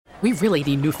We really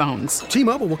need new phones.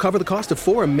 T-Mobile will cover the cost of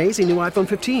 4 amazing new iPhone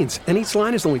 15s, and each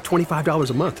line is only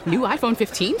 $25 a month. New iPhone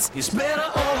 15s? It's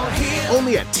better over here.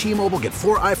 Only at T-Mobile, get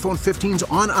 4 iPhone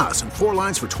 15s on us and 4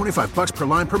 lines for $25 per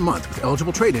line per month with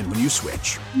eligible trade-in when you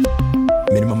switch.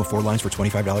 Minimum of 4 lines for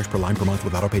 $25 per line per month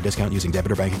with autopay discount using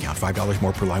debit or bank account. $5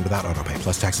 more per line without autopay,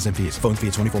 plus taxes and fees. Phone fee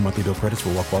at 24 monthly bill credits for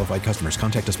well-qualified customers.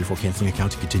 Contact us before canceling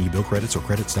account to continue bill credits or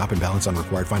credit stop and balance on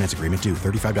required finance agreement due.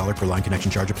 $35 per line connection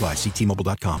charge applies. See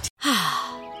T-Mobile.com.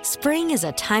 Spring is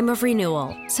a time of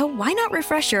renewal, so why not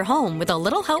refresh your home with a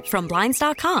little help from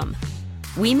Blinds.com?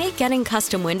 We make getting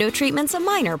custom window treatments a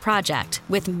minor project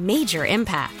with major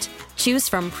impact. Choose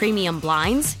from premium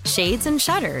blinds, shades, and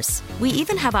shutters. We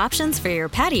even have options for your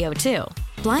patio, too.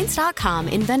 Blinds.com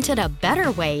invented a better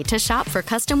way to shop for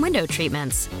custom window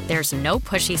treatments. There's no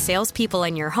pushy salespeople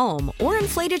in your home or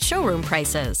inflated showroom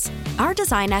prices. Our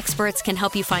design experts can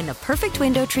help you find the perfect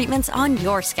window treatments on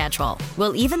your schedule.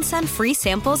 We'll even send free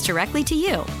samples directly to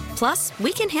you. Plus,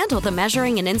 we can handle the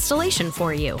measuring and installation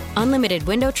for you. Unlimited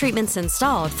window treatments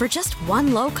installed for just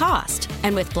one low cost.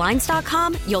 And with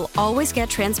Blinds.com, you'll always get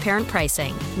transparent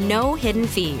pricing. No hidden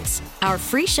fees. Our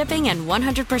free shipping and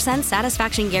 100%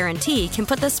 satisfaction guarantee can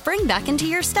put the spring back into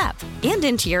your step and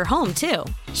into your home, too.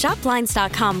 Shop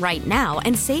Blinds.com right now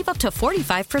and save up to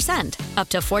 45%. Up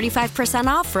to 45%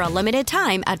 off for a limited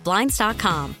time at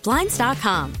Blinds.com.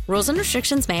 Blinds.com. Rules and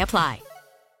restrictions may apply.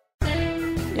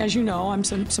 As you know, I'm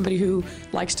somebody who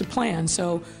likes to plan,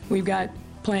 so we've got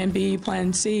Plan B,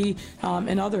 Plan C,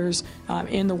 and others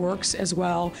in the works as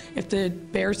well if the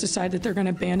Bears decide that they're going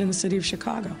to abandon the city of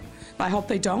Chicago. I hope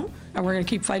they don't, and we're going to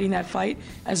keep fighting that fight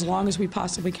as long as we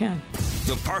possibly can.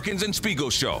 The Parkins and Spiegel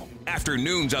Show,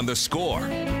 afternoons on The Score.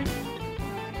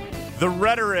 The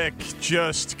rhetoric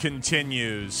just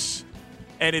continues,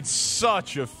 and it's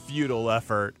such a futile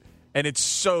effort, and it's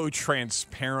so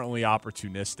transparently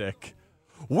opportunistic.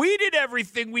 We did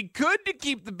everything we could to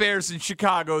keep the Bears in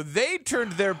Chicago. They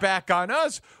turned their back on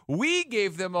us. We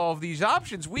gave them all of these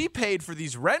options. We paid for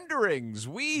these renderings.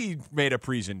 We made a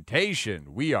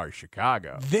presentation. We are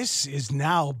Chicago. This is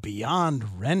now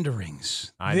beyond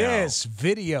renderings. I know. This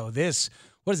video, what is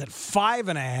it,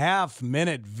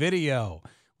 5.5-minute video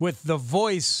with the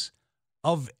voice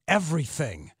of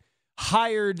everything,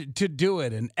 hired to do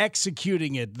it and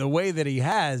executing it the way that he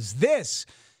has. This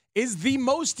is the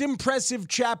most impressive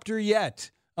chapter yet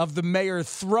of the mayor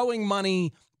throwing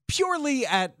money purely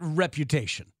at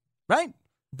reputation, right?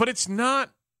 But it's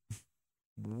not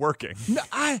working. No,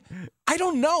 I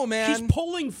don't know, man. He's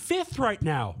polling 5th right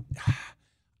now.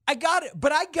 I got it,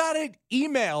 but I got it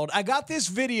emailed. I got this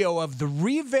video of the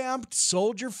revamped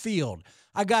Soldier Field.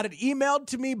 I got it emailed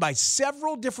to me by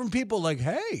several different people like,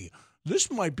 hey,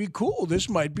 this might be cool. This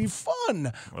might be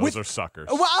fun. Well, those are suckers.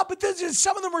 Well, but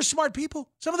some of them were smart people.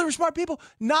 Some of them were smart people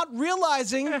not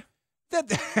realizing that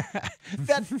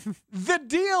the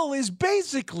deal is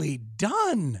basically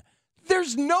done.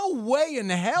 There's no way in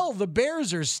hell the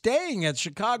Bears are staying at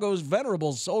Chicago's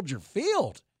venerable Soldier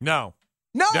Field. No,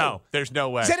 there's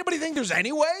no way. Does anybody think there's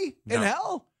any way in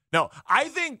hell? No, I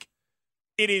think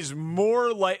it is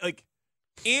more like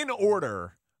in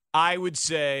order, I would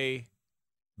say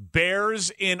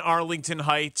Bears in Arlington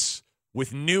Heights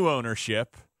with new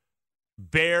ownership,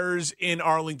 Bears in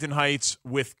Arlington Heights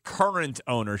with current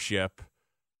ownership.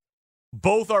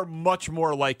 Both are much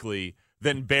more likely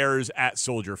than Bears at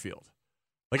Soldier Field.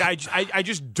 Like I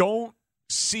just don't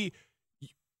see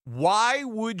why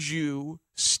would you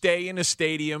stay in a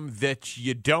stadium that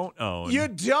you don't own? You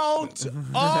don't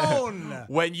own.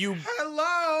 When you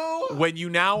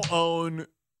now own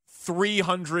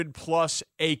 300 plus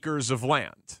acres of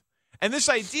land. And this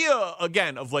idea,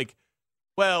 again, of like,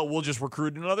 well, we'll just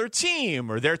recruit another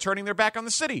team or they're turning their back on the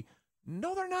city.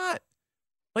 No, they're not.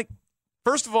 Like,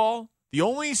 first of all, the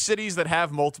only cities that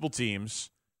have multiple teams,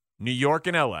 New York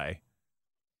and LA.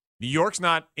 New York's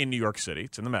not in New York City.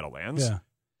 It's in the Meadowlands. Yeah.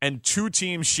 And 2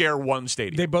 teams share 1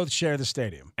 stadium. They both share the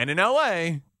stadium. And in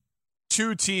LA,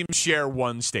 2 teams share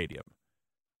 1 stadium.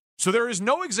 So there is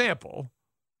no example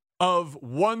of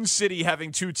 1 city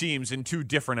having 2 teams in 2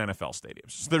 different NFL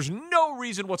stadiums. So there's no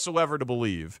reason whatsoever to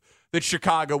believe that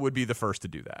Chicago would be the first to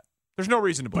do that. There's no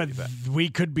reason to believe that. We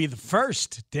could be the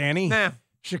first, Danny. Nah.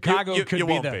 Chicago you could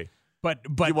won't be be. But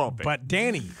you won't be. But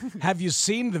Danny, have you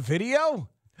seen the video?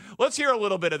 Let's hear a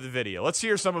little bit of the video. Let's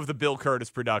hear some of the Bill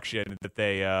Curtis production that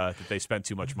they spent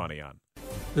too much money on.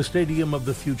 The stadium of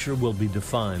the future will be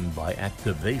defined by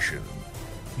activation.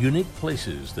 Unique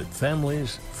places that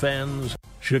families, fans,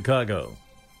 Chicago,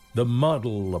 the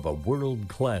model of a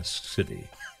world-class city.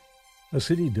 A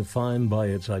city defined by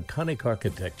its iconic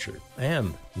architecture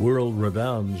and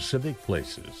world-renowned civic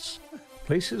places.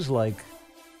 Places like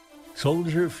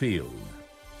Soldier Field.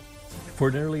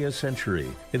 For nearly a century,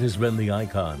 it has been the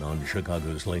icon on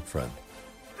Chicago's lakefront.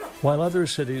 While other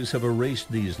cities have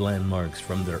erased these landmarks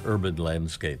from their urban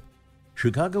landscape,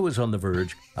 Chicago is on the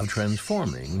verge of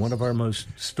transforming one of our most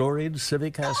storied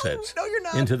civic assets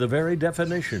into the very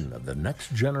definition of the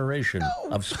next generation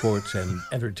of sports and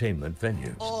entertainment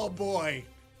venues. Oh, boy.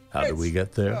 How do we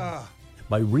get there?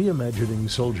 By reimagining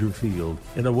Soldier Field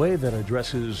in a way that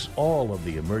addresses all of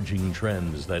the emerging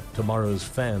trends that tomorrow's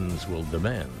fans will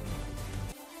demand.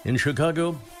 In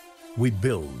Chicago, we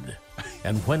build.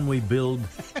 And when we build,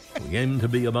 we aim to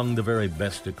be among the very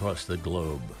best across the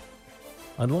globe.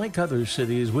 Unlike other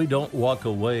cities, we don't walk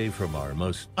away from our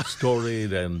most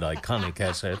storied and iconic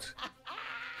assets.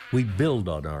 We build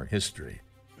on our history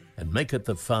and make it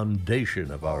the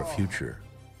foundation of our future.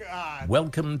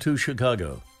 Welcome to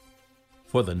Chicago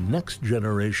for the next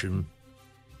generation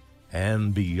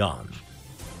and beyond.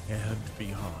 And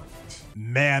beyond.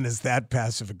 Man, is that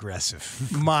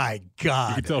passive-aggressive. My God.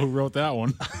 You can tell who wrote that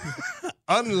one.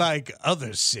 Unlike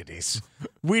other cities,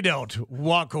 we don't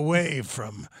walk away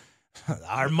from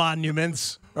our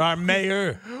monuments, our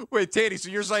mayor. Wait, Tanny, so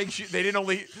you're saying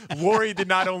Lori did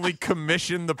not only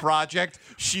commission the project,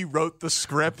 she wrote the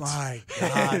script? My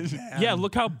God, man. Yeah,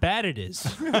 look how bad it is.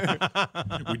 We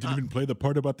didn't even play the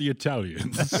part about the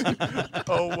Italians.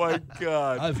 Oh, my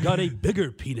God. I've got a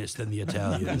bigger penis than the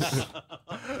Italians.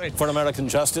 For American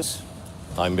justice,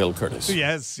 I'm Bill Curtis.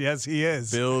 Yes, he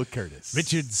is. Bill Curtis.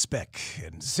 Richard Speck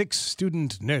and 6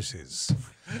 student nurses.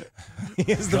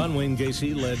 John Wayne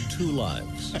Gacy led 2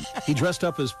 lives. He dressed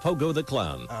up as Pogo the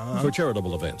Clown for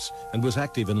charitable events and was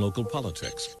active in local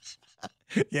politics.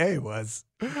 Yeah, he was.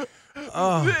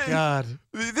 Oh, God.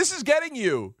 This is getting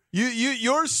you.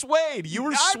 You're swayed. You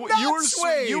were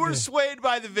swayed. You were swayed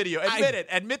by the video. Admit it.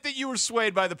 Admit that you were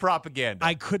swayed by the propaganda.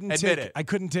 I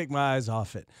couldn't take my eyes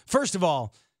off it. First of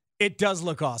all, it does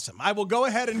look awesome. I will go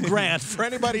ahead and grant for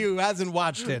anybody who hasn't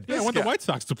watched it. Yeah, I want the White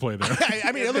Sox to play there.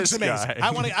 I mean, it looks amazing. I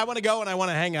want to go and I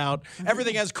want to hang out.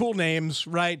 Everything has cool names,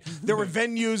 right? There were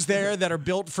venues there that are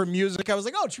built for music. I was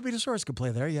like, oh, Chubitosaurus could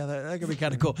play there. Yeah, that could be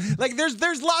kind of cool. Like,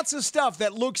 there's lots of stuff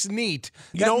that looks neat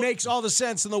that makes all the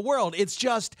sense in the world. It's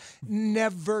just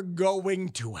never going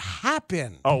to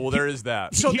happen. Oh, well, there is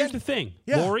that. So here's the thing,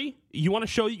 Lori, you want to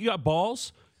show you got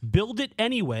balls? Build it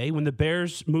anyway when the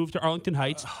Bears move to Arlington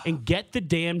Heights and get the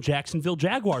damn Jacksonville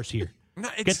Jaguars here.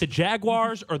 Get the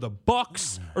Jaguars or the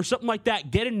Bucks or something like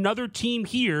that. Get another team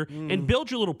here and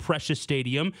build your little precious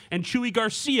stadium. And Chewy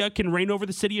Garcia can reign over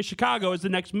the city of Chicago as the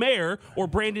next mayor, or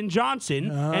Brandon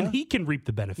Johnson, and he can reap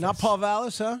the benefits. Not Paul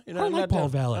Vallis, huh? I like Paul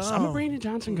Vallis. I'm a Brandon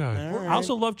Johnson guy. I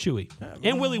also love Chewy.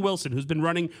 And Willie Wilson, who's been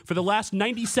running for the last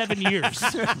 97 years.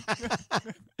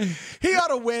 He ought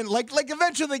to win. Like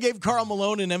eventually they gave Karl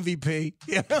Malone an MVP.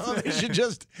 You know, they should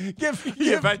just give.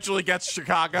 He eventually gets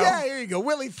Chicago. Yeah, here you go.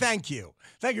 Willie, thank you.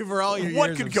 Thank you for all your What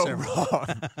years could of go service.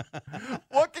 wrong?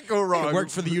 What could go wrong? It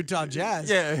worked for the Utah Jazz.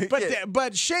 Yeah.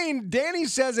 But Shane, Danny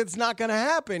says it's not going to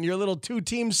happen. Your little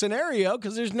 2-team scenario,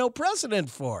 because there's no precedent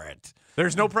for it.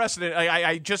 There's no precedent.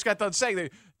 I just got done saying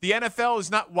that the NFL is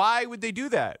not. Why would they do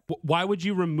that? Why would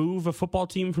you remove a football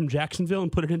team from Jacksonville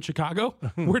and put it in Chicago?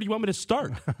 Where do you want me to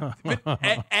start? But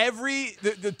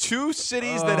the 2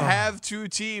 cities that have 2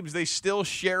 teams, they still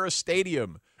share a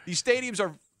stadium. These stadiums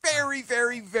are very,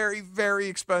 very, very, very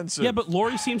expensive. Yeah, but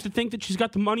Lori seems to think that she's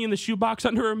got the money in the shoebox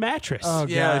under her mattress. Oh,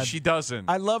 yeah, God. she doesn't.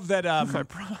 I love that.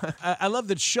 I love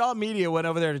that Shaw Media went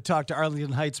over there to talk to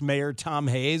Arlington Heights Mayor Tom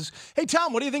Hayes. Hey,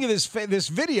 Tom, what do you think of this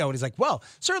video? And he's like, well,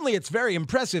 certainly it's very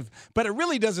impressive, but it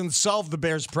really doesn't solve the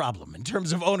Bears' problem in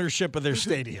terms of ownership of their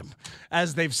stadium.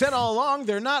 As they've said all along,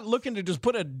 they're not looking to just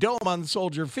put a dome on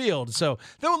Soldier Field. So,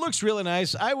 though it looks really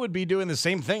nice, I would be doing the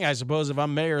same thing, I suppose, if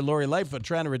I'm Mayor Lori Lightfoot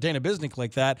trying to retain a business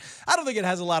like that. I don't think it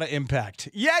has a lot of impact.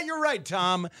 Yeah, you're right,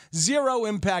 Tom. 0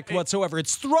 impact whatsoever.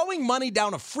 It's throwing money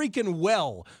down a freaking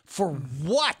well. For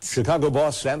what? Chicago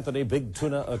boss Anthony Big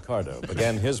Tuna Accardo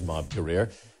began his mob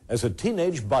career as a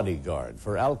teenage bodyguard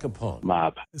for Al Capone.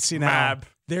 Mob. See, now,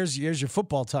 there's your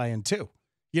football tie-in, too.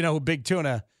 You know who Big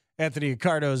Tuna, Anthony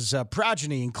Accardo's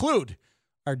progeny include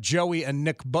are Joey and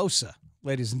Nick Bosa,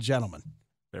 ladies and gentlemen.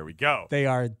 There we go. They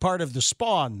are part of the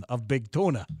spawn of Big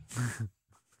Tuna.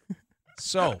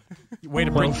 So, way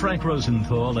to bring... Well, Frank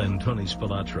Rosenthal and Tony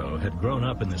Spilatro had grown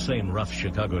up in the same rough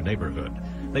Chicago neighborhood.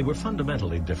 They were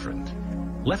fundamentally different.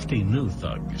 Lefty knew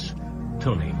thugs.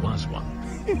 Tony was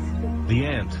one. The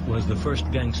Ant was the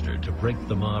first gangster to break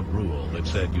the mob rule that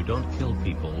said you don't kill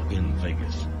people in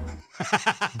Vegas.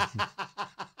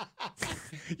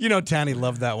 You know, Tanny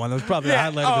loved that one. That was probably the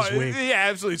highlight of his week. Yeah,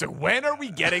 absolutely. It's like, when are we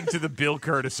getting to the Bill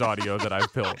Curtis audio that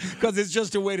I've built? Because it's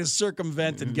just a way to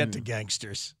circumvent and get to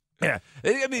gangsters. Yeah.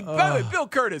 I mean, by the way, Bill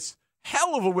Curtis,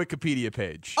 hell of a Wikipedia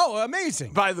page. Oh,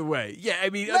 amazing. By the way. Yeah, I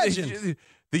mean, Legend.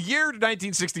 The year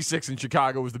 1966 in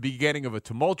Chicago was the beginning of a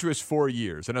tumultuous 4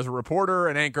 years, and as a reporter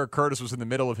and anchor, Curtis was in the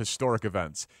middle of historic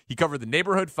events. He covered the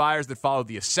neighborhood fires that followed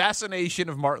the assassination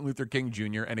of Martin Luther King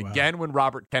Jr., and again when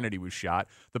Robert Kennedy was shot.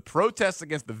 The protests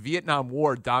against the Vietnam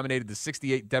War dominated the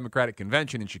 68th Democratic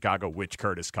Convention in Chicago, which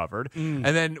Curtis covered. And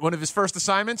then one of his first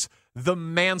assignments, the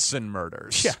Manson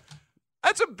murders. Yeah.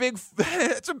 That's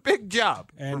a big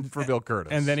job for Bill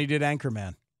Curtis. And then he did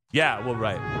Anchorman. Yeah, well,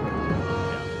 right.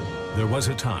 There was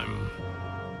a time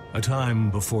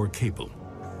before cable,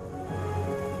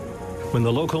 when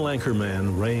the local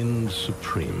anchorman reigned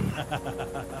supreme.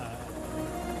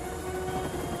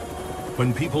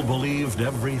 When people believed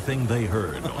everything they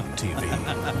heard on TV.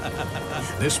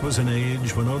 This was an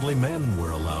age when only men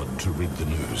were allowed to read the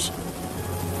news.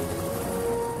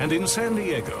 And in San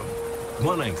Diego,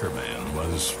 one anchorman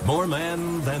was more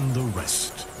man than the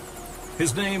rest.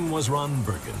 His name was Ron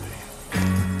Burgundy.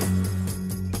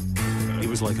 He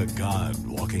was like a god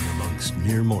walking amongst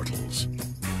mere mortals.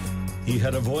 He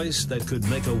had a voice that could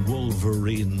make a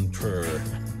wolverine purr.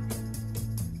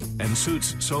 And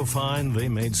suits so fine they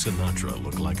made Sinatra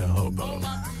look like a hobo.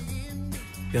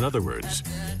 In other words,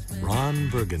 Ron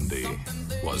Burgundy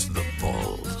was the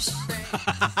balls.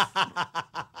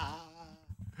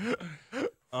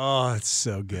 Oh, it's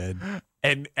so good.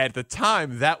 And at the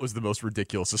time, that was the most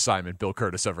ridiculous assignment Bill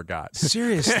Curtis ever got.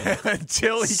 Seriously.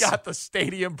 Until he got the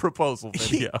stadium proposal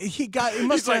video.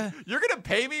 He's like, you're going to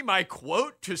pay me my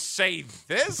quote to say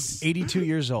this? 82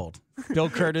 years old.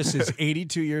 Bill Curtis is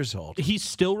 82 years old. He's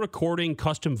still recording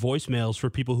custom voicemails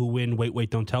for people who win Wait, Wait,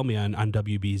 Don't Tell Me on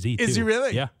WBZ, too. Is he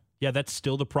really? Yeah. Yeah, that's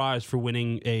still the prize for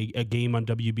winning a game on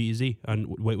WBZ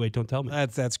on Wait, Wait, Don't Tell Me.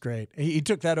 That's great. He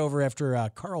took that over after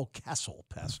Carl Castle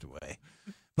passed away.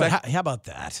 But how about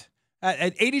that?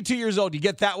 At 82 years old, you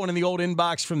get that one in the old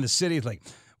inbox from the city. It's like,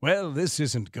 well, this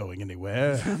isn't going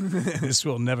anywhere. This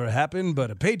will never happen,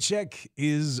 but a paycheck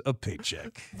is a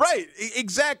paycheck. Right,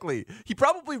 exactly. He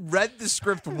probably read the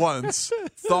script once,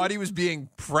 thought he was being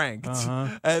pranked,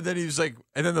 and then he was like,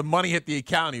 and then the money hit the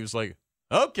account. He was like,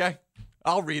 okay,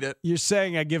 I'll read it. You're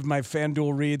saying I give my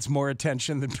FanDuel reads more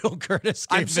attention than Bill Curtis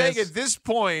gave I'm saying at this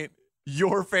point,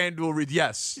 your FanDuel read.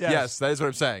 Yes, that is what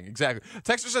I'm saying. Exactly.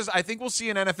 Texter says, I think we'll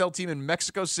see an NFL team in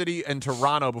Mexico City and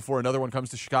Toronto before another one comes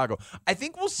to Chicago. I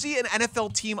think we'll see an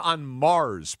NFL team on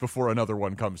Mars before another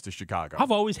one comes to Chicago.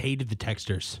 I've always hated the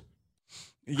Texters.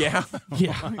 Yeah?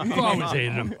 Yeah, I've always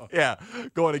hated them. Yeah,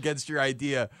 going against your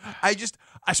idea.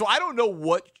 So I don't know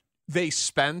what they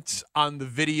spent on the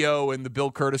video and the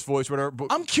Bill Curtis voice, whatever. But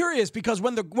I'm curious because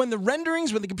when the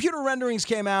computer renderings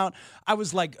came out, I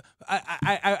was like,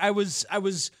 I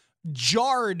was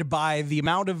jarred by the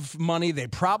amount of money they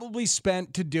probably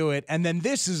spent to do it, and then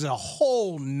this is a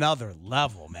whole nother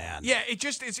level, man. Yeah, it's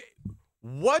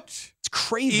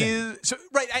crazy.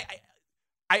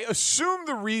 I assume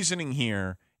the reasoning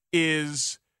here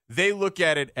is they look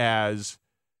at it as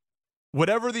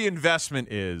whatever the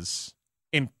investment is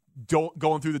in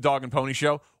going through the dog and pony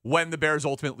show, when the Bears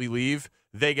ultimately leave,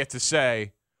 they get to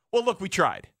say, well, look, we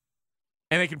tried.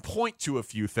 And they can point to a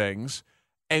few things.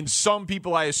 And some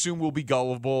people, I assume, will be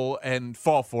gullible and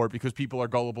fall for it because people are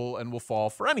gullible and will fall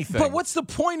for anything. But what's the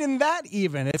point in that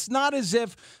even? It's not as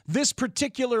if this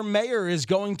particular mayor is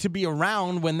going to be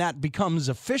around when that becomes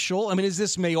official. I mean, is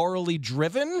this mayorally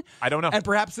driven? I don't know. And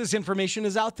perhaps this information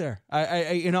is out there.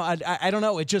 I don't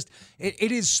know. It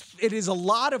is a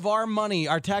lot of our money,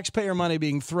 our taxpayer money,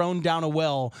 being thrown down a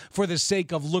well for the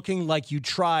sake of looking like you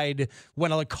tried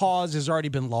when a cause has already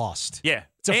been lost. Yeah.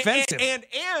 It's offensive.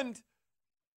 And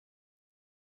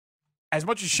as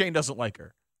much as Shane doesn't like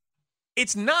her,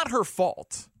 it's not her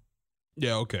fault.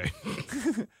 Yeah, okay.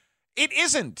 It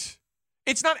isn't.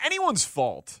 It's not anyone's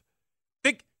fault.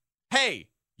 Think, hey,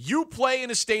 you play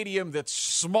in a stadium that's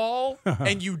small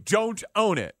and you don't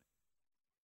own it.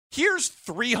 Here's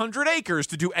 300 acres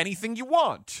to do anything you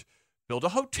want. Build a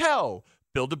hotel.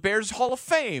 Build a Bears Hall of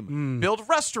Fame. Build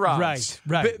restaurants.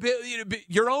 Right.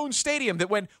 Your own stadium that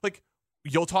when, like,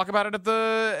 you'll talk about it at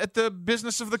the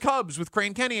Business of the Cubs with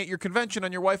Crane Kenny at your convention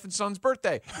on your wife and son's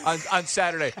birthday on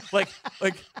Saturday. Like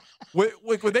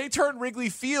when they turn Wrigley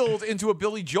Field into a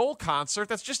Billy Joel concert,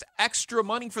 that's just extra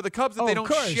money for the Cubs that they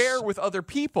don't share with other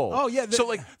people. Oh, yeah. So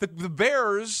like the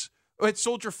Bears at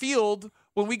Soldier Field,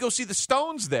 when we go see the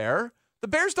Stones there, The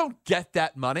Bears don't get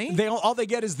that money. All they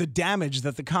get is the damage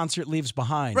that the concert leaves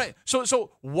behind. Right.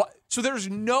 So what? So there's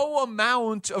no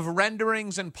amount of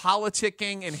renderings and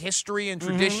politicking and history and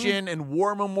tradition and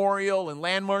war memorial and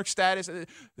landmark status.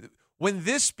 When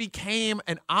this became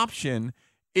an option,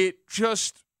 the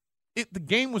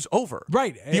game was over.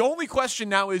 Right. The only question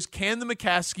now is, can the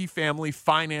McCaskey family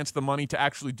finance the money to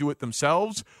actually do it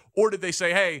themselves? Or did they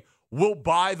say, hey, we'll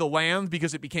buy the land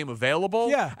because it became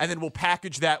available, and then we'll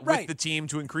package that with the team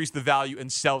to increase the value and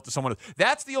sell it to someone else?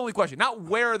 That's the only question. Not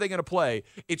where are they going to play.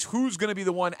 It's who's going to be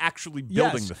the one actually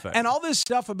building the thing. And all this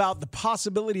stuff about the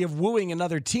possibility of wooing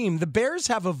another team, the Bears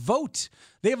have a vote.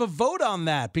 They have a vote on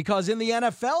that because in the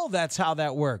NFL, that's how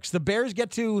that works. The Bears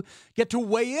get to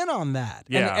weigh in on that.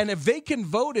 Yeah. And if they can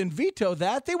vote and veto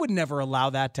that, they would never allow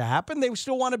that to happen. They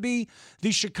still want to be the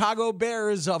Chicago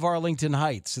Bears of Arlington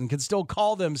Heights and can still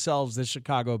call themselves the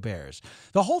Chicago Bears.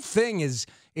 The whole thing is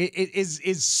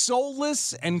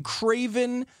soulless and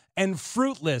craven and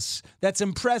fruitless. That's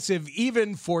impressive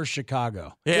even for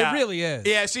Chicago. Yeah. It really is.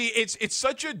 Yeah, see, it's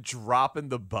such a drop in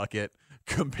the bucket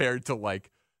compared to like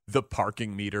the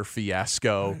parking meter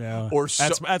fiasco.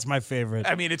 That's my favorite.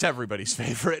 I mean, it's everybody's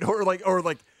favorite. Or like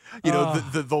how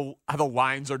the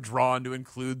lines are drawn to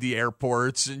include the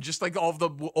airports and just like all of the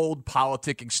old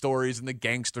politicking stories and the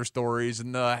gangster stories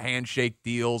and the handshake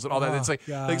deals and all that. It's like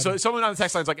so someone on the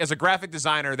text line is like, as a graphic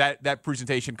designer, that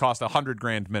presentation cost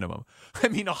 $100,000 minimum. I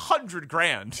mean,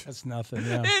 $100,000. That's nothing.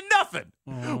 Yeah. Nothing.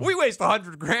 We waste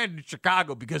 $100,000 in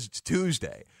Chicago because it's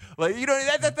Tuesday. Like, you know,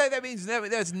 that means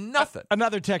that's nothing.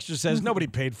 Another texter says nobody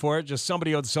paid for it. Just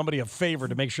somebody owed somebody a favor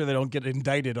to make sure they don't get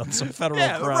indicted on some federal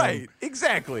crime. Right.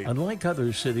 Exactly. Unlike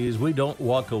other cities, we don't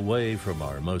walk away from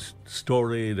our most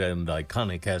storied and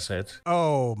iconic assets.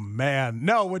 Oh, man.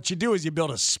 No, what you do is you build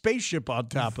a spaceship on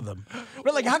top of them.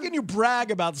 But like, how can you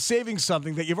brag about saving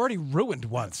something that you've already ruined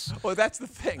once? Well, that's the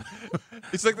thing.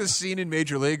 It's like the scene in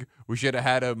Major League. We should have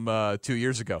had him 2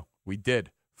 years ago. We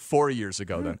did. 4 years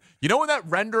ago then. You know when that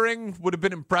rendering would have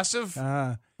been impressive?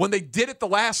 When they did it the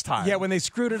last time. Yeah, when they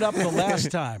screwed it up the last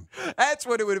time. That's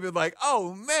when it would have been like,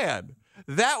 oh, man.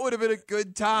 That would have been a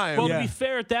good time. Well, to be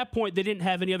fair, at that point, they didn't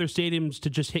have any other stadiums to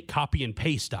just hit copy and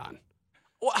paste on.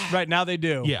 Well, right now they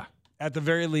do. Yeah. At the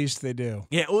very least, they do.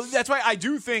 Yeah, well, that's why I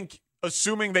do think,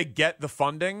 assuming they get the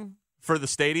funding for the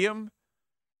stadium,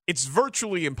 it's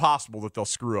virtually impossible that they'll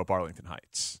screw up Arlington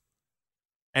Heights.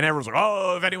 And everyone's like,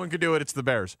 oh, if anyone could do it, it's the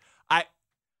Bears. I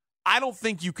don't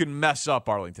think you can mess up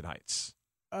Arlington Heights.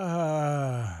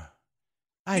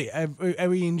 I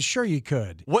mean, sure you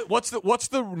could. What's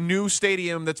the new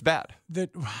stadium that's bad? I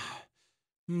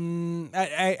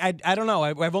don't know.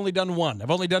 I've only done one.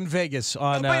 I've only done Vegas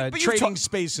on but Trading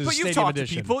Spaces but you've Stadium talked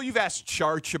Edition. to people. You've asked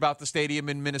Charch about the stadium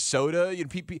in Minnesota. You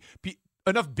know,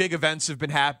 enough big events have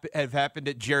happened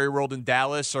at Jerry World in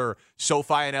Dallas or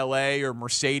SoFi in LA or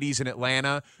Mercedes in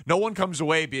Atlanta. No one comes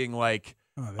away being like,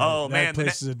 oh man,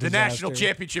 the national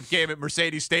championship game at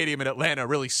Mercedes Stadium in Atlanta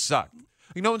really sucked.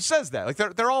 Like, no one says that. Like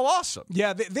they're all awesome.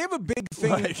 Yeah, they have a big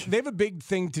thing. They have a big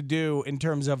thing to do in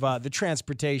terms of the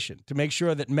transportation to make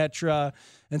sure that Metra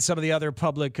and some of the other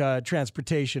public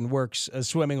transportation works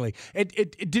swimmingly.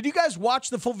 Did you guys watch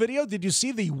the full video? Did you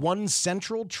see the One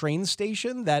Central train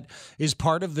station that is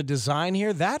part of the design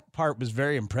here? That part was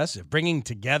very impressive, bringing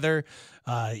together,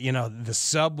 the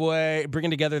subway,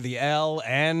 bringing together the L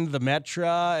and the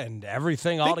Metra and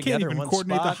everything all together in one spot.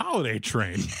 They can't even coordinate the holiday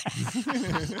train.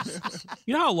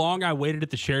 You know how long I waited at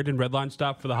the Sheridan Red Line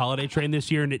stop for the holiday train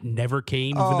this year, and it never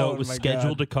came, even though it was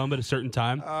scheduled to come at a certain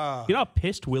time? You know how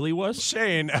pissed Willie was?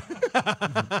 Shane.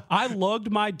 I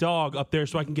lugged my dog up there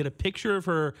so I can get a picture of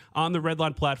her on the Red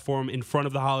Line platform in front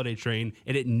of the holiday train,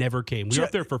 and it never came. We were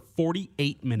up there for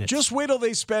 48 minutes. Just wait till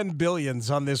they spend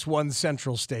billions on this One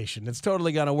Central station. It's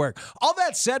totally going to work. All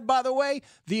that said, by the way,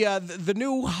 the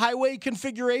new highway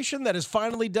configuration that is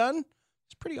finally done,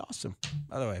 it's pretty awesome.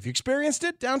 By the way, if you experienced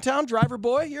it, downtown, Driver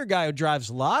Boy, you're a guy who drives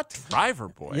a lot. Driver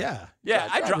Boy? Yeah.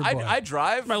 I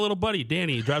drive. My little buddy,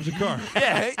 Danny, he drives a car.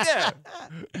 Yeah.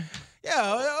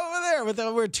 Yeah, over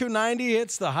there where 290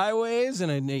 hits the highways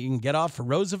and you can get off for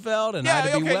Roosevelt and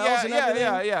Ida B. Wells and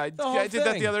everything. Yeah. I did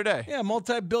that the other day. Yeah,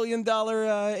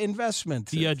 multi-billion-dollar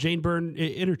investment. The Jane Byrne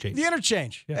interchange. The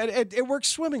interchange. Yeah. It works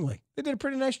swimmingly. They did a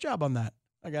pretty nice job on that,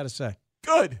 I got to say.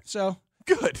 Good.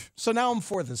 Good. So now I'm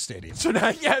for the stadium. So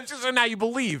now you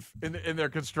believe in their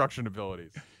construction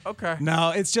abilities. Okay.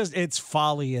 No, it's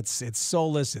folly. It's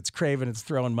soulless. It's craven. It's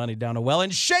throwing money down a well.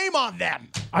 And shame on them.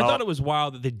 I thought it was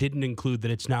wild that they didn't include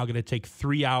that it's now going to take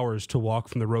 3 hours to walk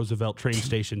from the Roosevelt train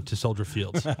station to Soldier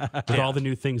Field with all the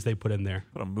new things they put in there.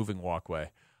 What a moving walkway.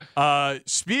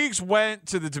 Speaks went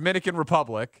to the Dominican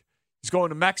Republic. He's going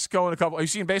to Mexico in a couple. Are you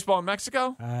seeing baseball in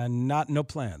Mexico? No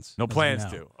plans. No plans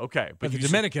to. Okay. But the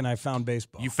Dominican, I found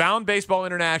baseball. You found baseball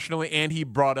internationally, and he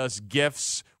brought us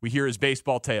gifts. We hear his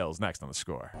baseball tales next on The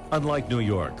Score. Unlike New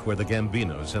York, where the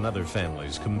Gambinos and other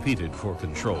families competed for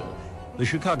control, the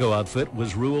Chicago outfit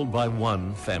was ruled by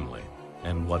one family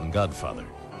and one godfather.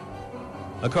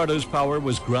 Accardo's power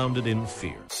was grounded in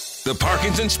fear. The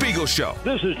Parkins and Spiegel Show.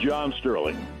 This is John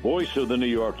Sterling, voice of the New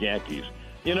York Yankees.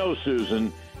 You know,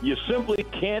 Susan, you simply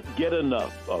can't get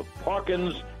enough of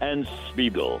Parkins and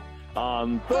Spiegel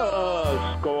on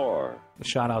The Score. A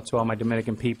shout out to all my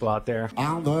Dominican people out there.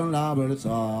 I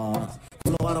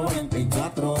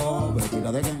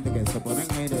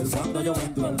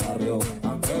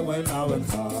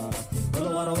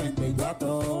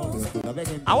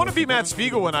want to be Matt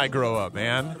Spiegel when I grow up,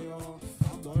 man.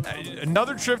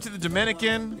 Another trip to the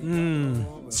Dominican.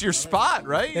 It's your spot,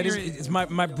 right? It's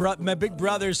my big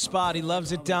brother's spot. He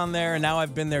loves it down there, and now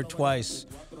I've been there twice.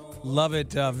 Love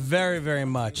it very, very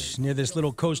much. Near this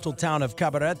little coastal town of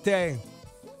Cabarete.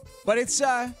 But it's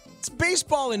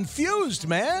baseball infused,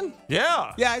 man.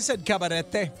 Yeah. Yeah, I said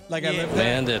Cabarete, like I lived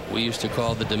there. Bandit, we used to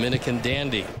call the Dominican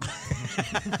dandy.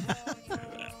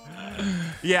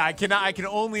 Yeah, I can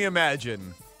only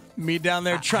imagine me down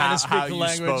there trying to speak how the you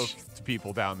language. spoke to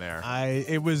people down there.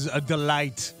 It was a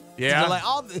delight. Yeah.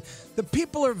 All the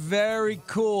people are very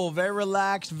cool, very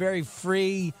relaxed, very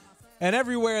free, and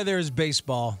everywhere there's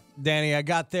baseball. Danny, I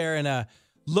got there and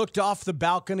looked off the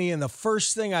balcony, and the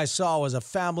first thing I saw was a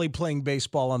family playing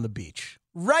baseball on the beach.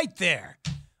 Right there.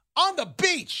 On the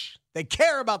beach. They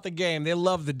care about the game. They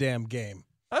love the damn game.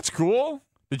 That's cool.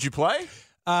 Did you play?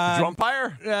 Did you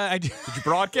umpire? Did you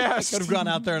broadcast? I could have gone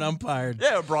out there and umpired.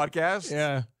 Yeah, broadcast.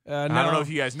 Yeah. I don't know if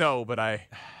you guys know, but I've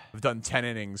done 10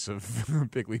 innings of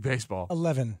big league baseball.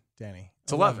 11, Danny.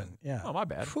 It's 11. Yeah. Oh, my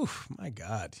bad. Whew, my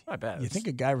God. My bad. You think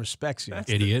a guy respects you.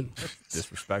 Idiot.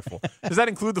 Disrespectful. Does that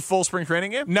include the full spring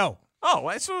training game? No.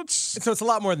 Oh, so it's a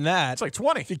lot more than that. It's like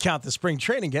 20. If you count the spring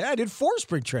training game. I did 4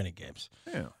 spring training games.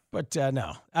 Yeah. But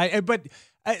no.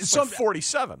 So like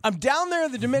 47. I'm down there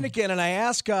in the Dominican, and I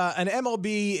ask an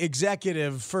MLB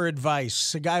executive for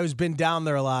advice, a guy who's been down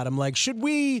there a lot. I'm like,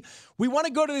 we want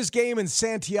to go to this game in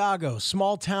Santiago,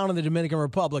 small town in the Dominican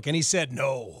Republic. And he said,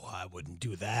 no, I wouldn't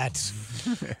do that.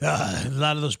 A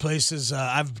lot of those places,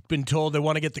 I've been told they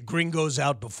want to get the gringos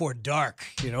out before dark.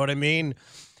 You know what I mean?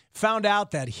 Found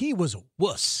out that he was a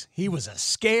wuss. He was a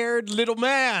scared little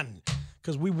man.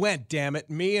 Because we went, damn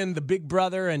it. Me and the big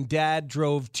brother and dad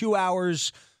drove 2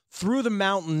 hours through the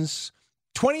mountains,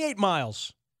 28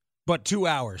 miles, but 2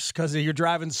 hours. Because you're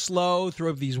driving slow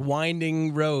through these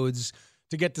winding roads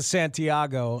to get to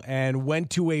Santiago, and went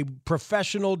to a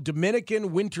professional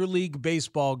Dominican Winter League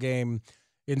baseball game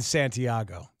in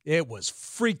Santiago. It was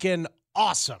freaking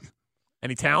awesome.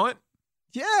 Any talent?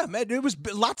 Yeah, man. It was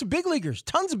lots of big leaguers,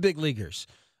 tons of big leaguers.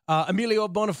 Emilio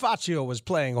Bonifacio was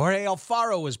playing. Jorge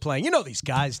Alfaro was playing. You know these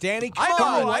guys, Danny. Come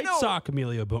on. White Sox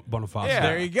Emilio Bonifacio. Yeah.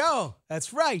 There you go.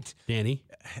 That's right. Danny.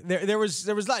 There was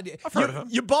like I've heard of him.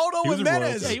 Ubaldo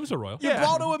Jimenez. Yeah, he was a Royal.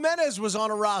 Ubaldo Jimenez was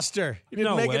on a roster. He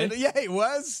didn't make it. Yeah, he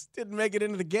was. Didn't make it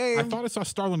into the game. I thought I saw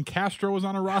Starlin Castro was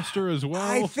on a roster as well.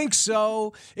 I think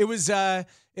so. It was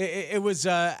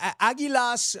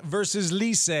Aguilas versus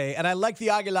Lice, and I like the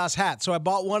Aguilas hat, so I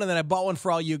bought one, and then I bought one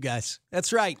for all you guys.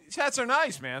 That's right. These hats are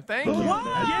nice, man. Thank you. Wow.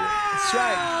 That's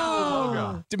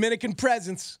right. Dominican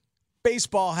presents,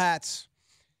 baseball hats,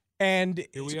 and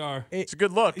here we are. It's a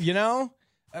good look. You know,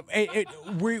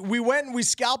 we went and we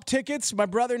scalped tickets. My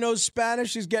brother knows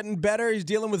Spanish. He's getting better. He's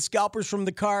dealing with scalpers from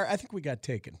the car. I think we got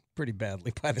taken pretty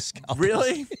badly by the scalpers.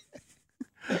 Really?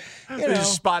 They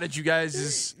just spotted you guys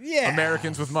as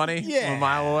Americans with money from a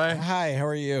mile away. Hi, how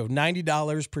are you?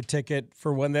 $90 per ticket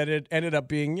for one that it ended up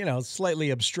being, slightly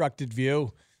obstructed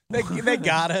view. They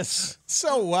got us.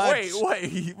 So what?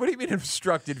 Wait. What do you mean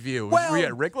obstructed view? Well, were you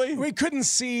at Wrigley? We couldn't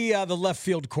see the left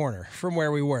field corner from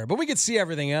where we were, but we could see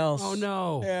everything else. Oh,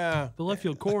 no. Yeah. The left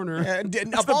field corner.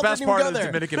 That's the best part of the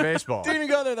Dominican baseball. Didn't even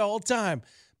go there the whole time.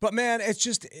 But, man, it's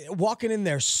just walking in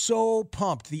there so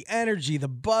pumped. The energy, the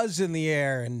buzz in the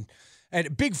air, and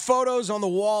big photos on the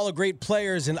wall of great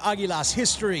players in Aguilas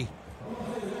history.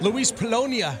 Luis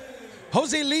Polonia,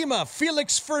 Jose Lima,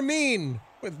 Felix Fermin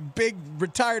with big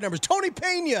retired numbers. Tony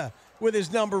Pena with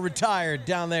his number retired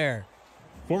down there.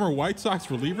 Former White Sox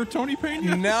reliever Tony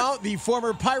Pena? No, the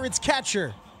former Pirates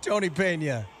catcher Tony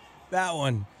Pena. That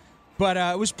one. But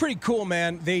it was pretty cool,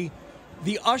 man. The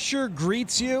usher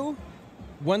greets you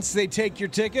once they take your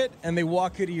ticket and they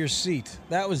walk you to your seat.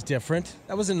 That was different.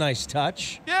 That was a nice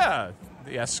touch. Yeah,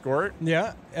 the escort.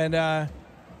 Yeah, and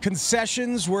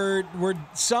Concessions were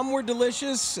some were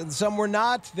delicious and some were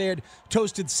not. They had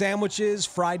toasted sandwiches,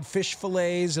 fried fish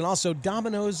fillets, and also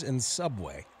Domino's and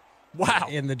Subway. Wow.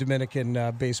 In the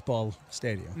Dominican baseball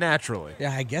stadium. Naturally.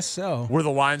 Yeah, I guess so. Were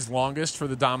the lines longest for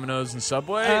the Domino's and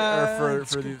Subway or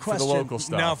for the local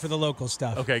stuff? No, for the local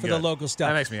stuff. Okay, for good. the local stuff.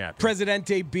 That makes me happy.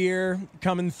 Presidente beer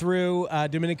coming through,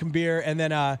 Dominican beer, and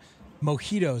then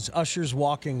mojitos. Ushers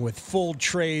walking with full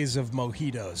trays of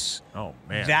mojitos. Oh,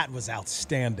 man. That was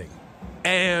outstanding.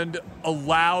 And a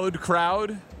loud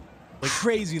crowd?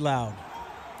 Crazy loud.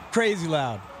 Crazy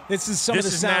loud. This is some of the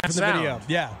sound from the video.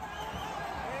 Yeah.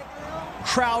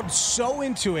 Crowd so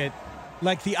into it,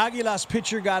 like the Águilas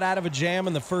pitcher got out of a jam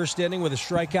in the first inning with a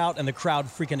strikeout, and the crowd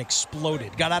freaking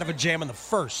exploded. Got out of a jam in the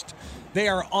first. They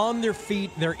are on their feet.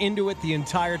 They're into it the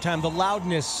entire time. The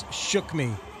loudness shook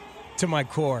me to my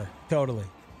core, totally.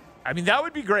 I mean, that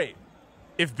would be great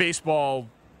if baseball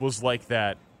was like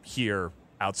that here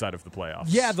outside of the playoffs.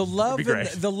 Yeah, the love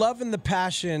and the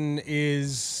passion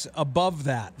is above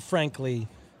that, frankly,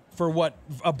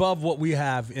 above what we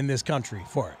have in this country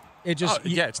for it. It just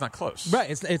it's not close. Right,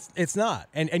 it's not.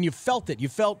 And you felt it. You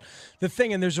felt the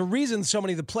thing, and there's a reason so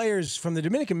many of the players from the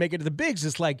Dominican make it to the bigs.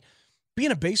 It's like being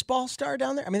a baseball star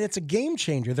down there. I mean, it's a game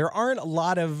changer. There aren't a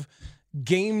lot of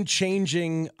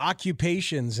game-changing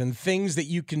occupations and things that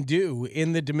you can do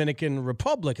in the Dominican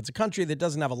Republic. It's a country that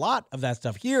doesn't have a lot of that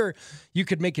stuff. Here, you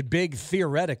could make it big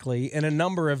theoretically in a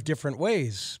number of different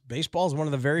ways. Baseball is one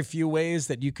of the very few ways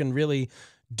that you can really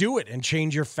do it and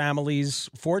change your family's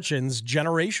fortunes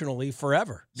generationally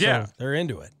forever. Yeah. So they're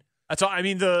into it. That's all. I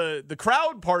mean, the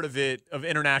crowd part of it, of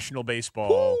international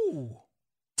baseball,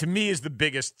 to me is the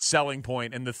biggest selling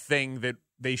point and the thing that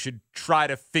they should try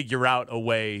to figure out a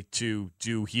way to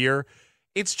do here.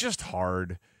 It's just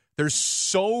hard. There's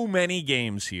so many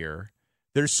games here.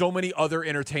 There's so many other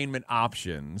entertainment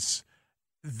options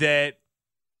that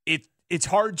it's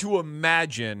hard to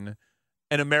imagine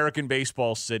an American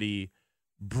baseball city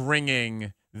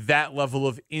bringing that level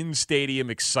of in-stadium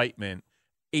excitement,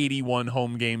 81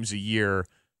 home games a year,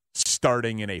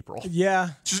 starting in April. Yeah.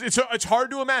 It's hard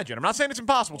to imagine. I'm not saying it's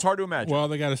impossible. It's hard to imagine. Well,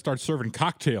 they got to start serving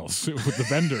cocktails with the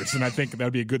vendors, and I think that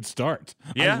would be a good start.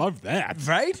 Yeah. I love that.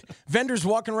 Right? Vendors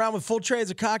walking around with full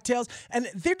trays of cocktails, and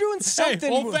they're doing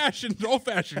something. Hey,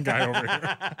 old-fashioned guy over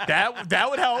here. That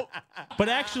would help. But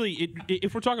actually,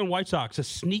 if we're talking White Sox, a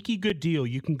sneaky good deal,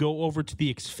 you can go over to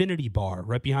the Xfinity bar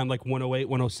right behind like 108,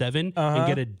 107 and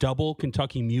get a double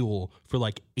Kentucky Mule for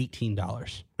like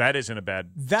 $18. That isn't a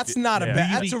bad. That's not a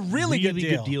bad. That's a really good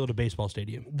deal at a baseball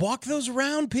stadium. Walk those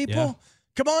around, people. Yeah.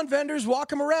 Come on, vendors, walk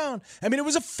them around. I mean, it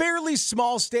was a fairly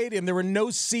small stadium. There were no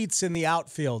seats in the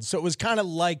outfield, so it was kind of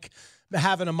like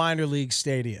having a minor league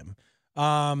stadium.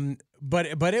 But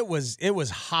it was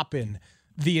hopping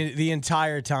the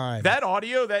entire time. That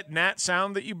audio, that Nat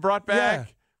sound that you brought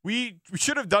back, we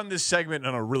should have done this segment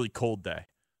on a really cold day.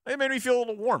 It made me feel a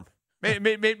little warm.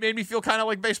 Made me feel kind of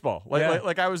like baseball,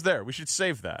 like I was there. We should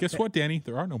save that. Guess what, Danny?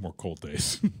 There are no more cold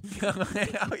days. Joe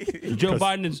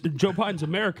Biden's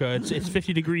America. It's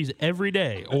 50 degrees every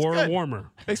day or good. warmer.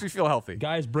 Makes me feel healthy.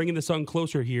 Guys, bringing the sun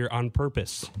closer here on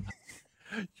purpose.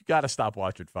 You got to stop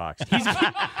watching Fox.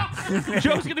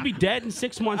 Joe's going to be dead in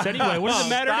 6 months anyway. What does it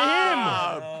matter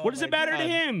to him? What does it matter to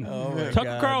him?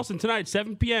 Tucker Carlson tonight,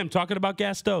 7 p.m., talking about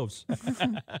gas stoves.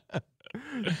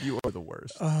 You are the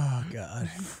worst. Oh God!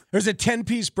 There's a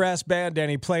 10-piece brass band,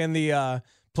 Danny, playing the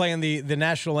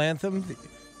national anthem,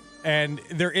 and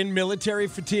they're in military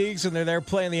fatigues and they're there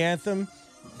playing the anthem,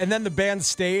 and then the band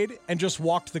stayed and just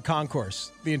walked the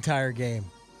concourse the entire game,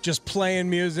 just playing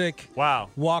music. Wow!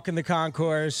 Walking the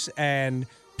concourse and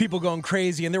people going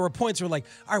crazy, and there were points where like,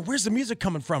 all right, where's the music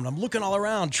coming from? And I'm looking all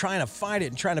around trying to find it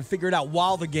and trying to figure it out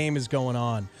while the game is going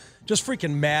on. Just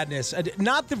freaking madness.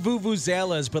 Not the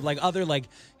vuvuzelas, but like other like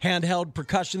handheld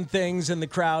percussion things in the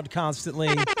crowd constantly.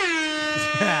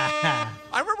 I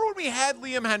remember when we had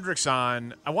Liam Hendricks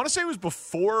on, I want to say it was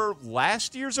before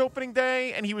last year's opening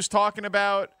day, and he was talking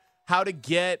about how to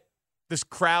get this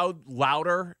crowd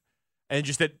louder, and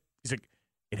just that he's like,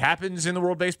 it happens in the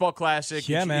World Baseball Classic.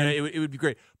 Yeah, man. It would be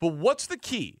great. But what's the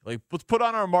key? Like, let's put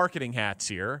on our marketing hats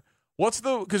here.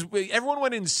 Because everyone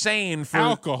went insane for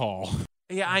alcohol.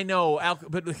 Yeah, I know,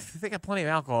 but they got plenty of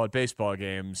alcohol at baseball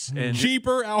games. And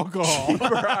cheaper alcohol. All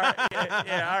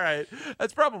right.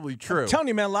 That's probably true. I'm telling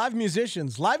you, man, live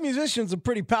musicians a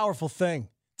pretty powerful thing.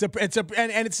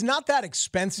 And it's not that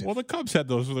expensive. Well, the Cubs had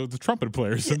those the trumpet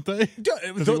players, didn't they?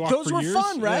 Those were years?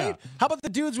 fun, right? Yeah. How about the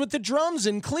dudes with the drums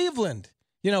in Cleveland?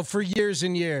 for years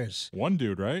and years. One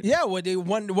dude, right? Yeah,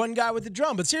 one guy with the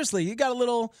drum. But seriously, you got a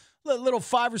little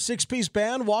 5 or 6 piece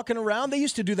band walking around. They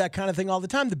used to do that kind of thing all the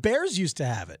time. The Bears used to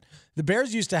have it. The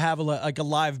Bears used to have a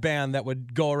live band that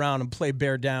would go around and play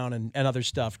Bear Down and other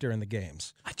stuff during the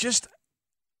games.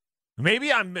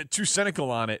 Maybe I'm too cynical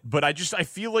on it, but I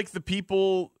feel like the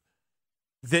people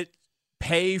that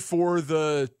pay for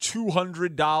the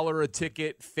 $200 a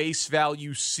ticket face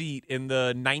value seat in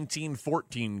the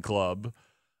 1914 club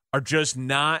are just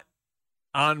not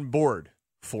on board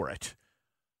for it.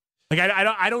 Like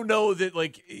I don't know that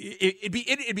like it'd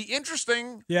be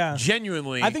interesting. Yeah,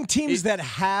 genuinely. I think teams that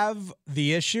have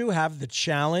the issue, have the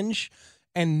challenge,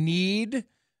 and need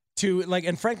to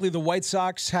and frankly, the White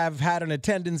Sox have had an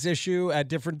attendance issue at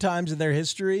different times in their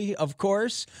history, of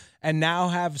course, and now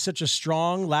have such a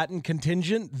strong Latin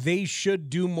contingent. They should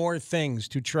do more things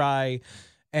to try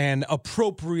and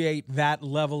appropriate that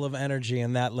level of energy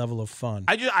and that level of fun.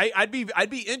 I'd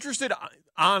be interested,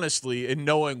 honestly, in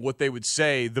knowing what they would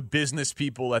say, the business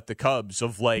people at the Cubs,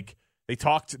 of like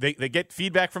they get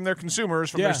feedback from their consumers,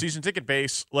 from their season ticket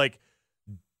base. Like,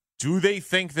 do they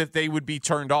think that they would be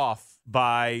turned off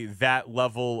by that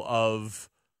level of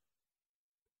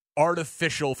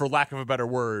artificial, for lack of a better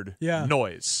word,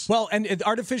 noise? Well, and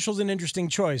artificial is an interesting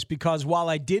choice, because while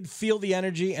I did feel the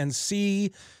energy and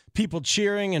see people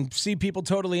cheering and see people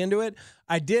totally into it,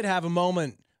 I did have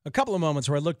a couple of moments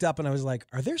where I looked up and I was like,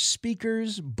 are there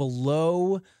speakers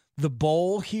below the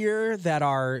bowl here that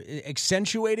are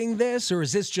accentuating this, or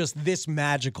is this just this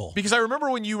magical? Because I remember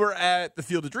when you were at the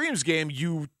Field of Dreams game,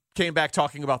 you came back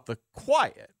talking about the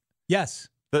quiet. Yes.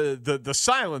 The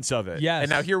silence of it. Yes. And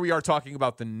now here we are talking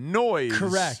about the noise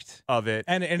of it.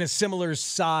 And in a similar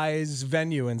size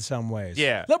venue in some ways.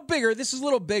 Yeah. A little bigger. This is a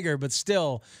little bigger, but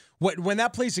still, when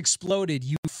that place exploded,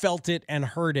 you felt it and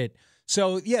heard it.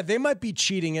 So, yeah, they might be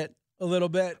cheating it a little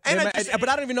bit. But I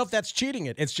don't even know if that's cheating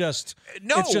it. It's just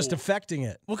affecting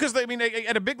it. Well, because,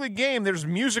 at a big league game, there's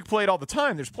music played all the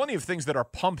time. There's plenty of things that are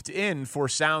pumped in for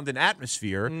sound and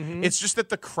atmosphere. Mm-hmm. It's just that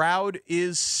the crowd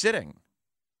is sitting.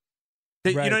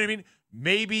 Right. You know what I mean?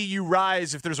 Maybe you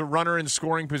rise if there's a runner in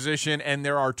scoring position and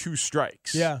there are 2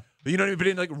 strikes. Yeah. You know what I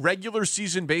mean? But in regular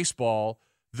season baseball,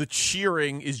 the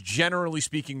cheering is generally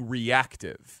speaking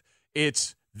reactive.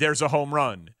 There's a home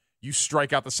run. You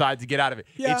strike out the side to get out of it.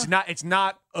 Yeah. It's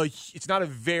not a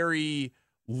very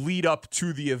lead up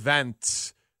to the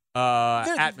event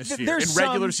atmosphere in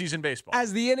regular season baseball.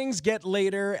 As the innings get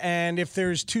later, and if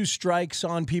there's 2 strikes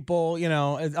on people,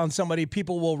 on somebody,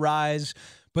 people will rise.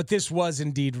 But this was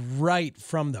indeed right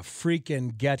from the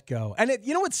freaking get-go. And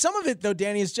some of it, though,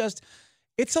 Danny, is just,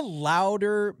 it's a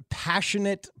louder,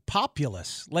 passionate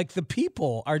populace. Like, the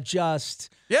people are just,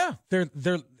 they're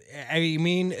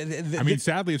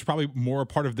sadly, it's probably more a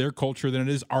part of their culture than it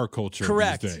is our culture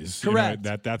these days. Correct.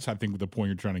 That's, I think, the point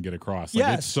you're trying to get across.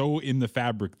 Yes. It's so in the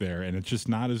fabric there, and it's just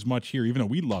not as much here, even though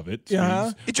we love it.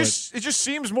 It just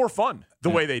seems more fun the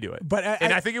way they do it. But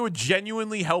I think it would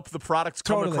genuinely help the products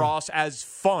come across as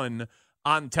fun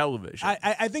on television.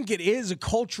 I think it is a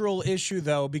cultural issue,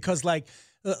 though, because like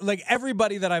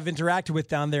everybody that I've interacted with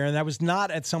down there, and I was not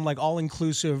at some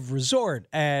all-inclusive resort,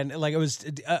 and it was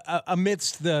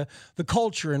amidst the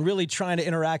culture and really trying to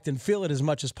interact and feel it as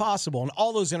much as possible. And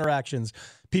all those interactions,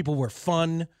 people were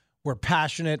fun, were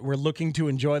passionate, were looking to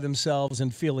enjoy themselves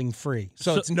and feeling free.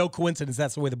 So it's no coincidence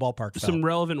that's the way the ballpark felt. Some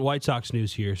relevant White Sox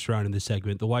news here surrounding this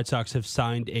segment. The White Sox have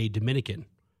signed a Dominican,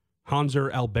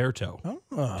 Hanser Alberto,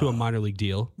 to a minor league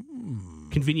deal.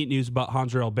 Convenient news about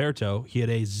Hanser Alberto. He had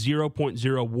a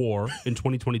 0.0 WAR in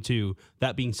 2022.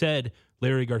 That being said,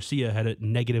 Larry Garcia had a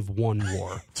 -1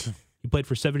 WAR. He played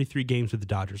for 73 games with the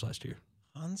Dodgers last year.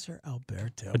 Hanser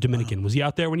Alberto. A Dominican. Wow. Was he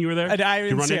out there when you were there? I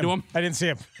didn't run see into him? I didn't see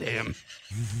him. Damn.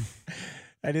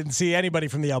 I didn't see anybody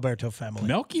from the Alberto family.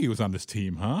 Melky was on this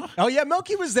team, huh? Oh, yeah,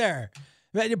 Melky was there.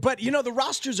 But, the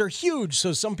rosters are huge,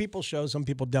 so some people show, some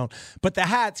people don't. But the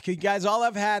hats, you guys all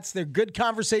have hats. They're good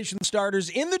conversation starters.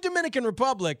 In the Dominican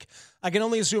Republic, I can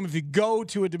only assume if you go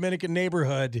to a Dominican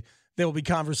there will be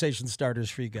conversation starters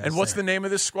for you guys. And what's the name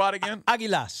of this squad again?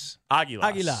 Aguilas.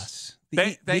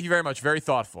 Thank you very much. Very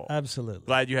thoughtful. Absolutely.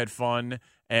 Glad you had fun.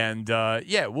 And,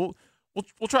 we'll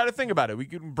try to think about it. We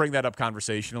can bring that up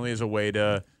conversationally as a way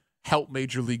to help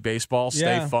Major League Baseball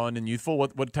stay fun and youthful.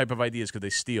 What type of ideas could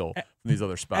they steal from these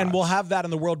other spots? And we'll have that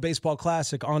in the World Baseball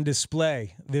Classic on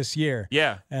display this year.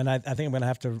 Yeah. And I think I'm going to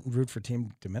have to root for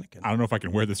Team Dominican. I don't know if I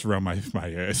can wear this around my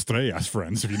Estrellas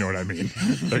friends, if you know what I mean.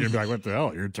 They're going to be like, what the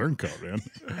hell? You're a turncoat, man.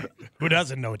 Who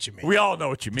doesn't know what you mean? We all know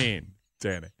what you mean,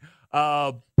 Danny.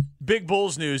 Big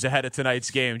Bulls news ahead of tonight's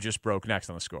game just broke. Next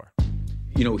on The Score.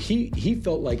 he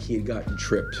felt like he had gotten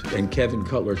tripped, and Kevin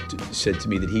Cutler said to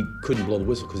me that he couldn't blow the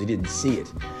whistle because he didn't see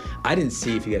it. I didn't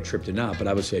see if he got tripped or not, but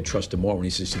obviously I trust him more when he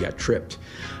says he got tripped.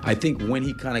 I think when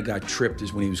he kind of got tripped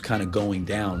is when he was kind of going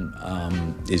down,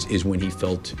 is when he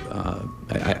felt,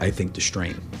 I think, the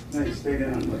strain. Then he stayed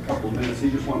in a couple of minutes. He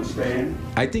just wanted to stay in?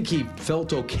 I think he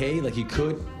felt okay, like he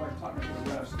could. Like talking to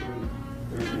the refs during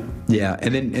Yeah,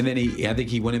 and then I think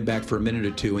he went in back for a minute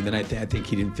or two, and then I think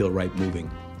he didn't feel right moving.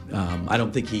 I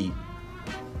don't think he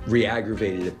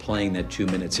re-aggravated it playing that 2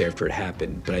 minutes after it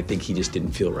happened, but I think he just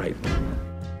didn't feel right.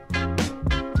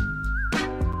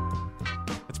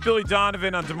 It's Billy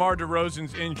Donovan on DeMar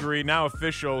DeRozan's injury, now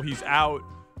official. He's out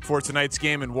for tonight's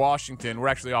game in Washington. We're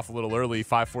actually off a little early,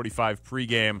 5:45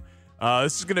 pregame.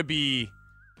 This is going to be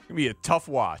a tough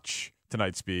watch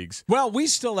tonight, Speegs. Well, we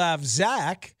still have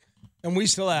Zach, and we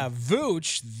still have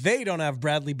Vooch. They don't have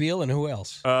Bradley Beal, and who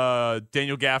else?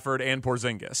 Daniel Gafford and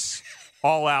Porzingis.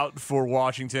 All out for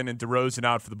Washington, and DeRozan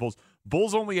out for the Bulls.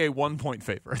 Bulls only a 1-point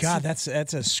favorite. God, that's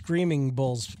a screaming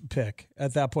Bulls pick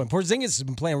at that point. Porzingis has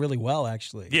been playing really well,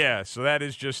 actually. Yeah, so that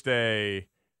is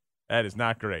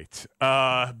not great.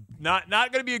 Not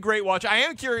going to be a great watch. I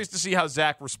am curious to see how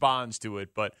Zach responds to it,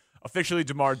 but officially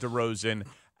DeMar DeRozan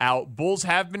out. Bulls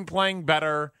have been playing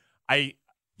better.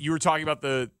 You were talking about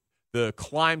the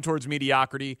climb towards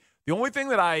mediocrity. The only thing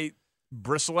that I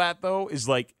bristle at, though, is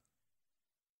I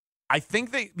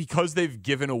think because they've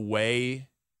given away,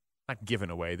 not given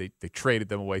away, they traded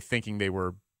them away thinking they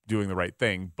were doing the right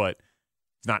thing, but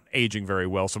it's not aging very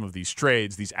well, some of these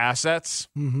trades, these assets.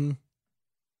 Mm-hmm.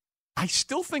 I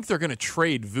still think they're going to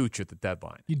trade Vooch at the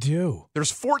deadline. You do.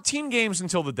 There's 14 games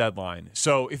until the deadline.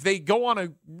 So if they go on a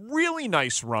really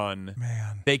nice run,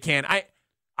 they can. I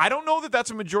don't know that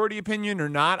that's a majority opinion or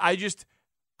not. I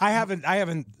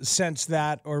haven't sensed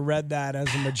that or read that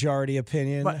as a majority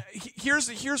opinion. But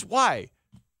here's why.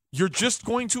 You're just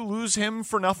going to lose him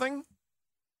for nothing?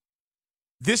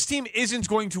 This team isn't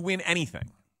going to win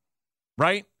anything,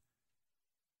 right?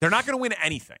 They're not going to win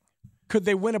anything. Could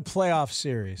they win a playoff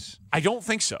series? I don't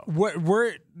think so.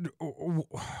 Were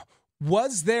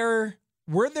their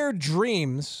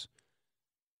dreams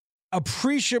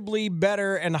appreciably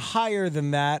better and higher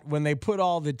than that when they put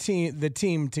all the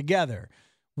team together?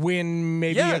 Win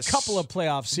maybe a couple of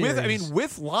playoff series.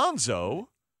 With Lonzo,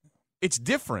 it's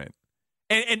different.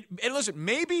 And listen,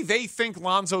 maybe they think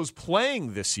Lonzo's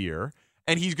playing this year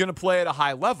and he's going to play at a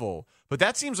high level, but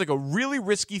that seems like a really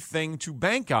risky thing to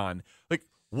bank on.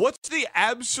 What's the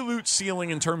absolute ceiling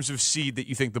in terms of seed that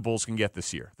you think the Bulls can get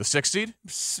this year? The 6th seed?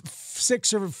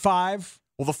 6 or 5.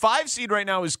 Well, the 5 seed right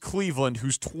now is Cleveland,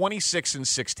 who's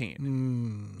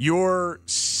 26-16. You're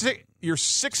 6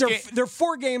 They're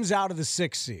 4 games out of the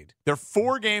 6th seed. They're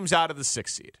 4 games out of the 6th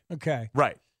seed. Okay.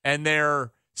 Right. And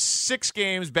they're 6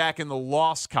 games back in the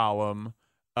loss column,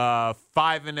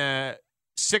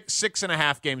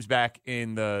 6.5 games back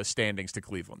in the standings to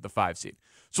Cleveland, the 5 seed.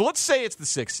 So let's say it's the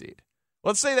 6th seed.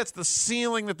 Let's say that's the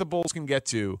ceiling that the Bulls can get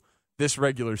to this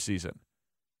regular season.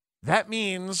 That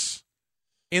means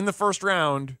in the first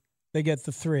round, they get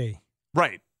the 3.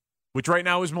 Right, which right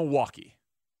now is Milwaukee.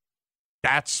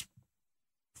 That's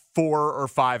 4 or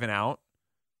 5 and out.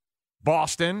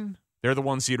 Boston, they're the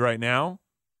 1 seed right now.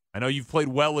 I know you've played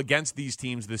well against these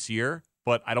teams this year,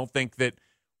 but I don't think that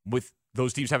with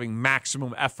those teams having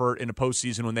maximum effort in a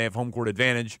postseason when they have home court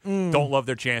advantage, don't love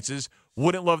their chances.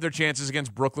 Wouldn't love their chances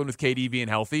against Brooklyn with KD being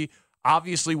healthy.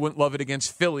 Obviously wouldn't love it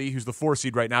against Philly, who's the 4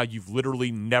 seed right now. You've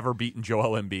literally never beaten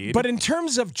Joel Embiid. But in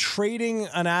terms of trading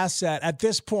an asset at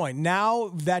this point,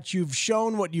 now that you've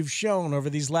shown what you've shown over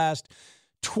these last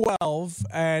 12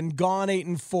 and gone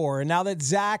 8-4, and now that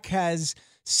Zach has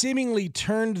seemingly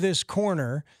turned this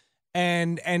corner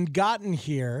and gotten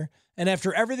here, and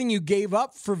after everything you gave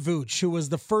up for Vooch, who was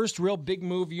the first real big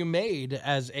move you made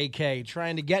as AK,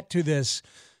 trying to get to this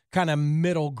kind of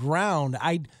middle ground,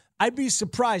 I'd be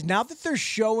surprised. Now that they're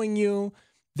showing you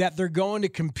that they're going to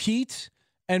compete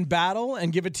and battle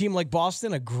and give a team like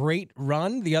Boston a great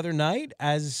run the other night,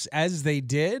 as they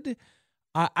did,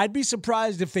 I'd be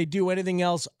surprised if they do anything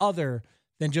else other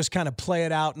than just kind of play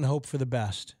it out and hope for the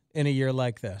best in a year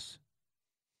like this.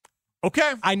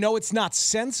 Okay. I know it's not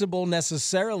sensible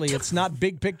necessarily. It's not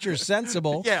big picture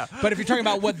sensible. Yeah. But if you're talking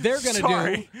about what they're going to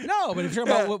do. No, but if you're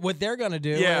talking about what they're going to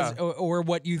do or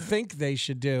what you think they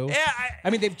should do. Yeah, I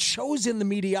mean, they've chosen the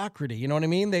mediocrity. You know what I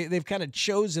mean? They've kind of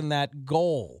chosen that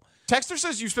goal. Texter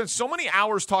says you spent so many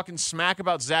hours talking smack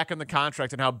about Zach and the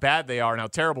contract and how bad they are and how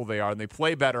terrible they are, and they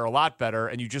play better, a lot better,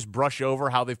 and you just brush over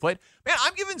how they've played. Man,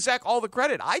 I'm giving Zach all the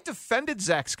credit. I defended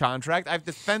Zach's contract. I've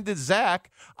defended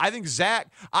Zach. I think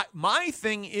my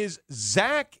thing is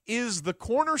Zach is the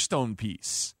cornerstone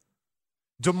piece.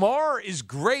 DeMar is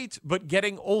great, but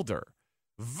getting older.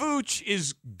 Vooch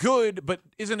is good, but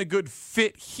isn't a good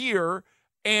fit here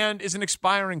and is an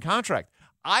expiring contract.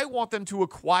 I want them to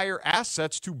acquire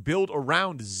assets to build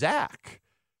around Zach.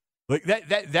 Like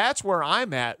that's where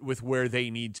I'm at with where they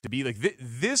need to be. Like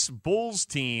this Bulls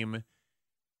team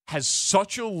has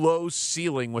such a low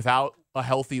ceiling without a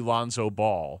healthy Lonzo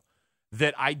Ball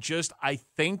that I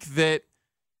think that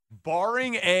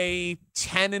barring a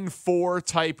 10-4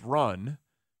 type run,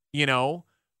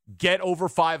 get over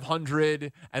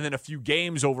 500 and then a few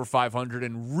games over 500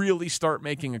 and really start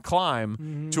making a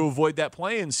climb to avoid that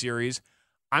play-in series,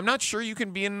 I'm not sure you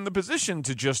can be in the position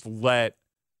to just let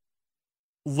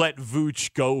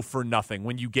Vooch go for nothing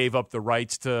when you gave up the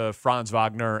rights to Franz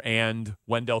Wagner and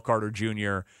Wendell Carter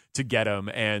Jr. to get him,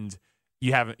 and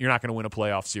you're not going to win a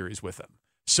playoff series with him.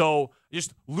 So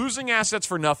just losing assets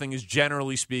for nothing is,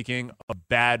 generally speaking, a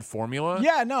bad formula.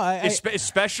 Yeah, no,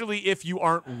 especially if you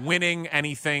aren't winning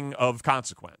anything of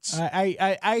consequence.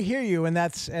 I hear you, and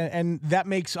that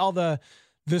makes all the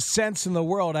sense in the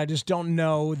world. I just don't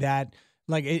know that.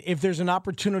 Like, if there's an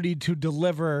opportunity to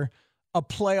deliver a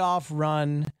playoff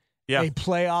run, a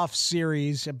playoff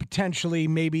series, and potentially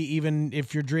maybe even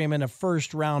if you're dreaming a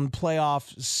first-round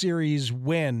playoff series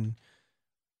win,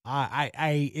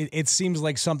 it seems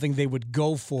like something they would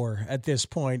go for at this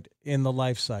point in the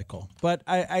life cycle. But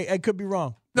I could be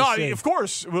wrong. No, I mean, of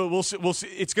course we'll see. We'll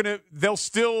see. They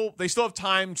still have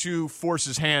time to force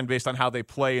his hand based on how they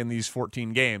play in these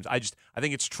 14 games. I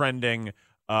think it's trending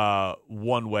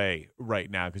one way right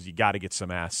now because you got to get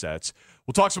some assets.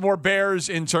 We'll talk some more Bears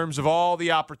in terms of all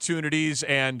the opportunities,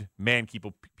 and man,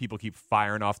 people keep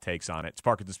firing off takes on it. It's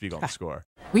Parker and Spiegel on The Score.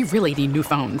 We really need new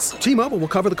phones. T-Mobile will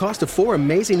cover the cost of 4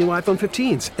 amazing new iPhone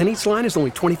 15s, and each line is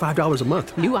only $25 a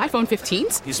month. New iPhone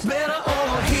 15s? It's better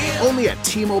over here. Only at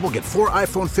T-Mobile, get 4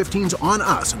 iPhone 15s on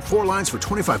us and 4 lines for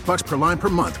 $25 per line per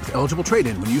month with eligible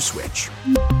trade-in when you switch.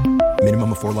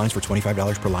 Minimum of 4 lines for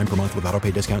 $25 per line per month with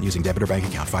autopay discount using debit or bank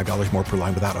account. $5 more per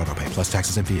line without autopay, plus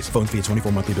taxes and fees. Phone fee at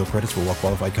 24 monthly bill credits for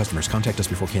well-qualified customers. Contact us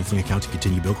before canceling account to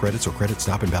continue bill credits or credit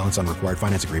stop and balance on required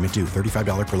finance agreement due.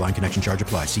 $35 per line connection charge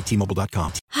applies. See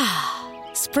T-Mobile.com.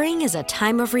 Spring is a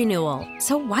time of renewal,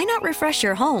 so why not refresh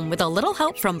your home with a little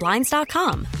help from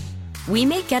Blinds.com? We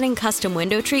make getting custom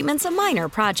window treatments a minor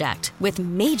project with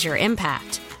major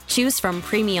impact. Choose from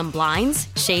premium blinds,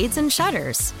 shades, and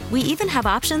shutters. We even have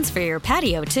options for your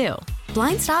patio, too.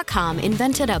 Blinds.com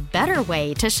invented a better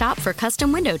way to shop for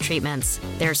custom window treatments.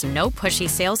 There's no pushy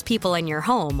salespeople in your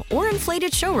home or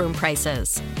inflated showroom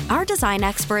prices. Our design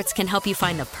experts can help you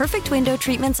find the perfect window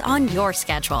treatments on your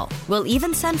schedule. We'll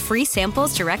even send free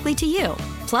samples directly to you.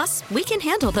 Plus, we can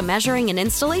handle the measuring and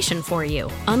installation for you.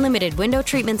 Unlimited window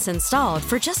treatments installed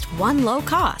for just one low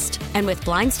cost. And with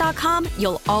Blinds.com,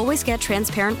 you'll always get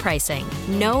transparent pricing.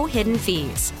 No hidden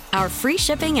fees. Our free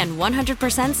shipping and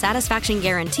 100% satisfaction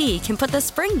guarantee can put the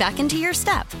spring back into your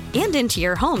step and into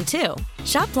your home, too.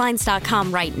 Shop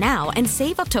Blinds.com right now and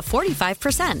save up to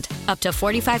 45%. Up to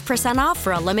 45% off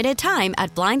for a limited time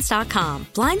at Blinds.com.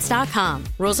 Blinds.com.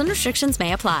 Rules and restrictions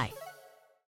may apply.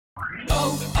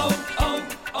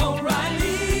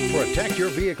 Protect your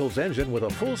vehicle's engine with a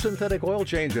full synthetic oil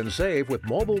change and save with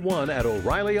Mobil 1 at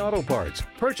O'Reilly Auto Parts.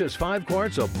 Purchase 5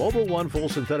 quarts of Mobil 1 full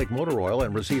synthetic motor oil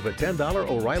and receive a $10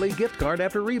 O'Reilly gift card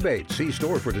after rebate. See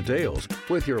store for details.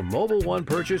 With your Mobil 1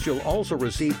 purchase, you'll also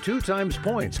receive 2 times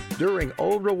points during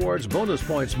O Rewards Bonus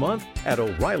Points Month at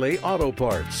O'Reilly Auto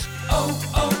Parts.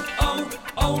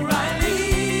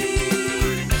 O'Reilly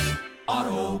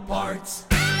Auto Parts.